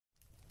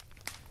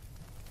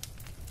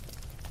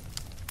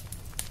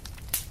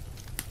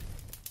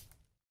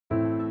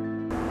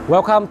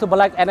Welcome to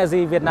Black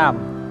Energy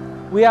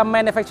Vietnam. We are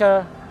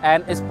manufacturer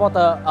and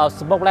exporter of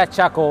smokeless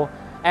charcoal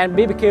and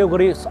BBQ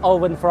grills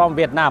oven from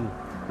Vietnam.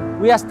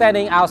 We are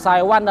standing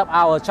outside one of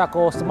our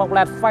charcoal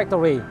smokeless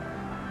factory.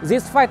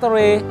 This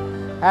factory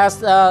has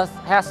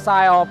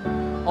size of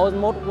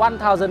almost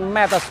 1,000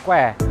 meters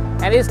square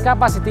and its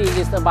capacity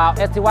is about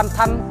 81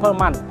 tons per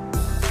month.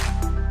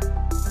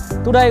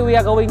 Today we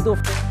are going to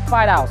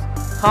find out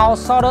how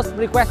sawdust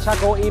briquette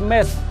charcoal is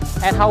made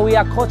and how we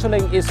are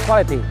controlling its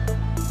quality.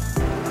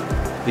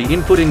 The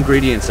input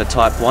ingredients are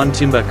type 1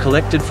 timber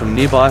collected from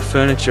nearby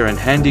furniture and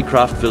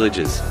handicraft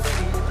villages.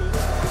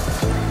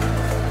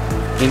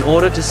 In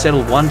order to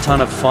settle 1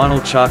 ton of final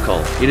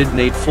charcoal, it'd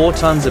need 4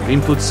 tons of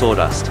input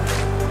sawdust.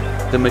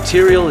 The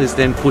material is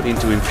then put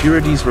into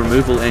impurities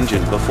removal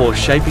engine before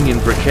shaping in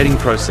briquetting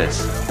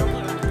process.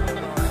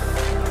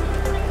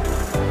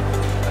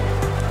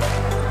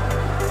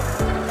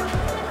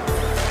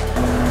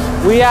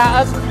 We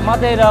are a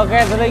material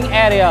gathering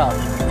area.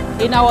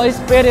 In our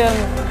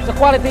experience, the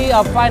quality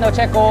of final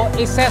charcoal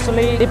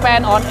essentially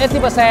depends on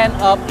 80%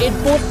 of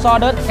input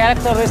sawdust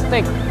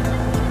characteristics.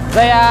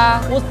 They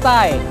are wood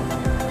type,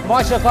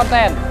 moisture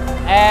content,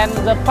 and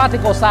the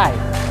particle size.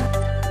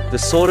 The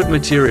sorted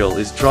material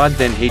is dried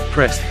then heat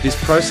pressed. This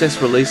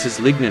process releases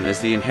lignin as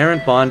the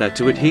inherent binder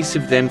to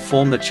adhesive, then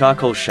form the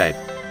charcoal shape.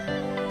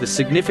 The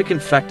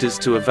significant factors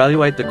to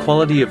evaluate the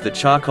quality of the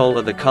charcoal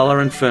are the color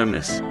and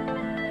firmness.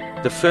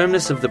 The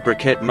firmness of the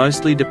briquette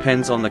mostly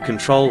depends on the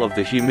control of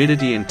the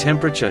humidity and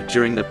temperature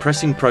during the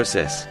pressing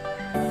process.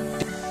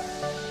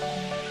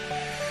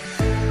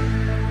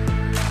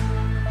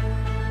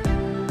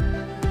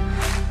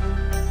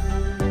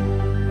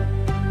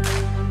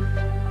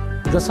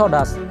 The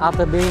sawdust,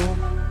 after being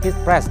heat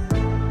pressed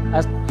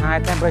at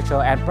high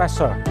temperature and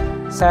pressure,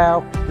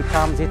 shall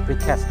become this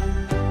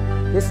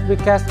briquette. This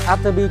briquette,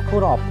 after being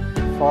cooled off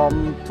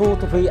from 2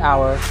 to 3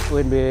 hours,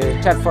 will be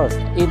transferred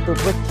into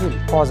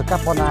briquette for the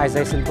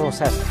carbonization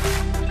process.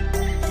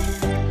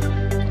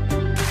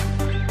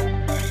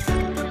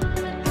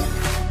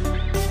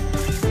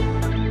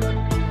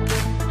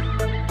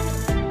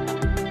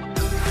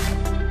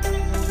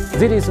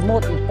 This is the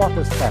most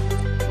important step.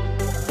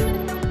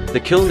 The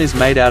kiln is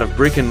made out of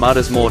brick and mud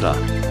as mortar.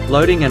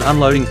 Loading and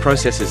unloading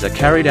processes are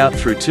carried out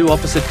through 2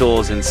 opposite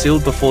doors and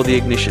sealed before the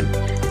ignition.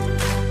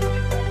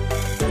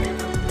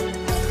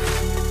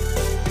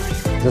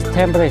 The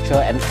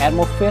temperature and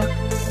atmosphere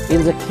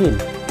in the kiln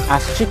are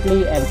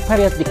strictly and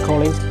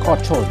periodically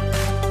controlled,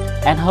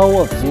 and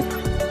whole of this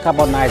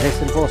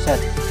carbonization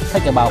process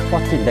takes about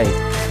 14 days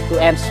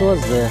to ensure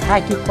the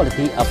high heat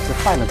quality of the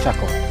final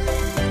charcoal.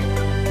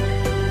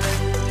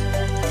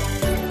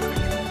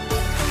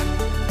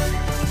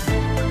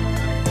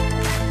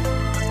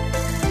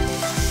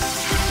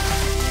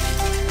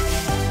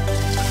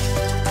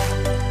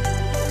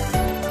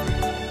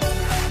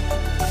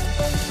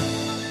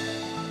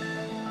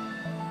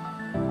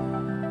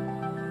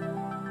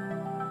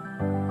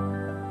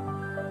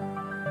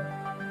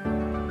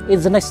 In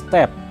the next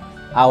step,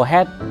 our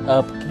head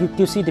of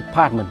QC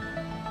department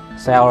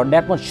shall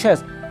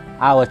demonstrate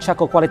our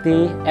charcoal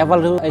quality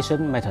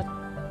evaluation method.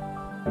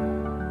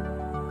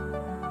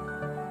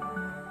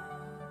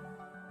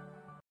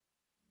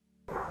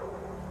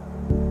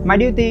 My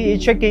duty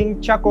is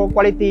checking charcoal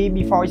quality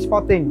before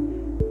exporting.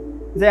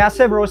 There are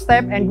several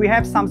steps and we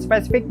have some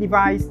specific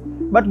device,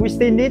 but we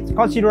still need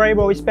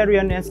considerable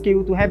experience and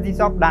skill to have this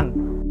job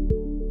done.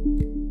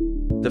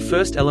 The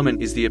first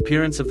element is the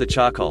appearance of the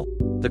charcoal.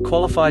 The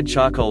qualified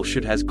charcoal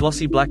should has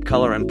glossy black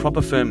color and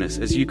proper firmness,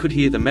 as you could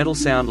hear the metal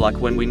sound like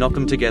when we knock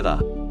them together.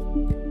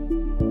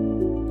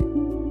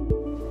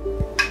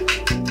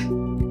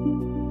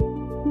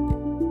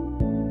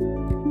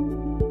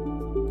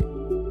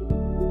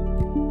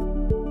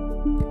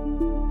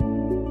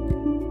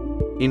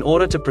 In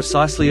order to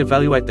precisely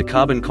evaluate the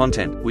carbon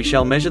content, we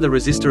shall measure the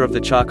resistor of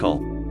the charcoal.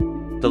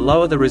 The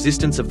lower the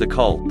resistance of the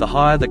coal, the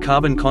higher the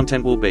carbon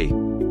content will be.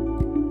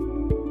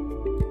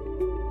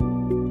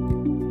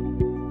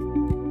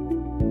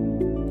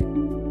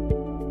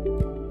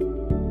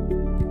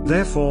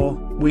 Therefore,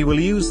 we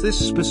will use this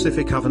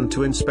specific oven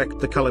to inspect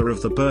the color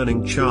of the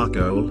burning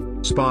charcoal,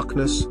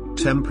 sparkness,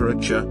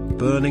 temperature,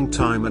 burning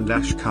time and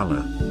ash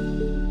color.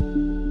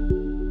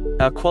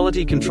 Our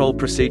quality control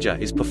procedure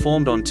is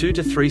performed on 2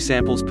 to 3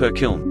 samples per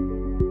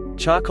kiln.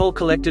 Charcoal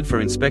collected for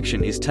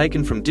inspection is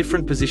taken from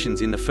different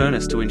positions in the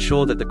furnace to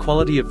ensure that the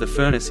quality of the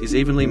furnace is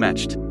evenly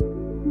matched.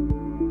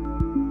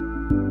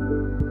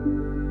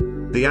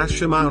 The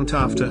ash amount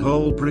after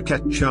whole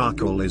briquette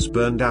charcoal is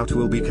burned out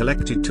will be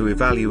collected to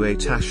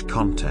evaluate ash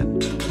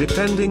content.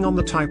 Depending on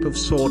the type of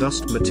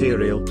sawdust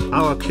material,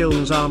 our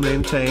kilns are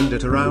maintained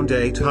at around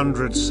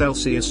 800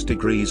 Celsius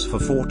degrees for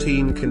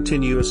 14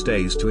 continuous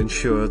days to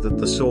ensure that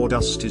the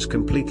sawdust is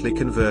completely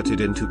converted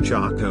into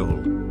charcoal.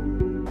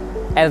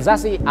 And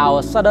that is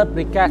our sawdust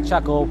briquette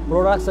charcoal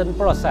production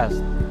process.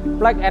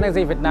 Black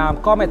Energy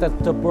Vietnam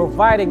committed to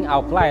providing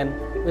our client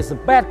with the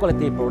best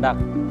quality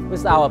product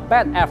with our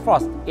best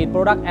efforts in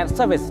product and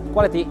service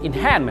quality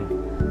enhancement.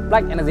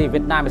 Black Energy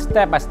Vietnam is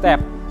step by step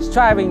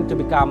striving to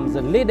become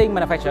the leading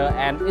manufacturer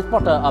and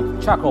exporter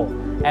of charcoal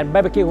and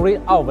barbecue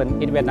grill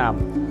oven in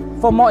Vietnam.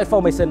 For more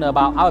information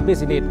about our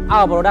business,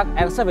 our product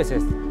and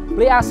services,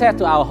 please access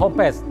to our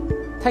homepage.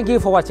 Thank you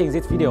for watching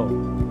this video.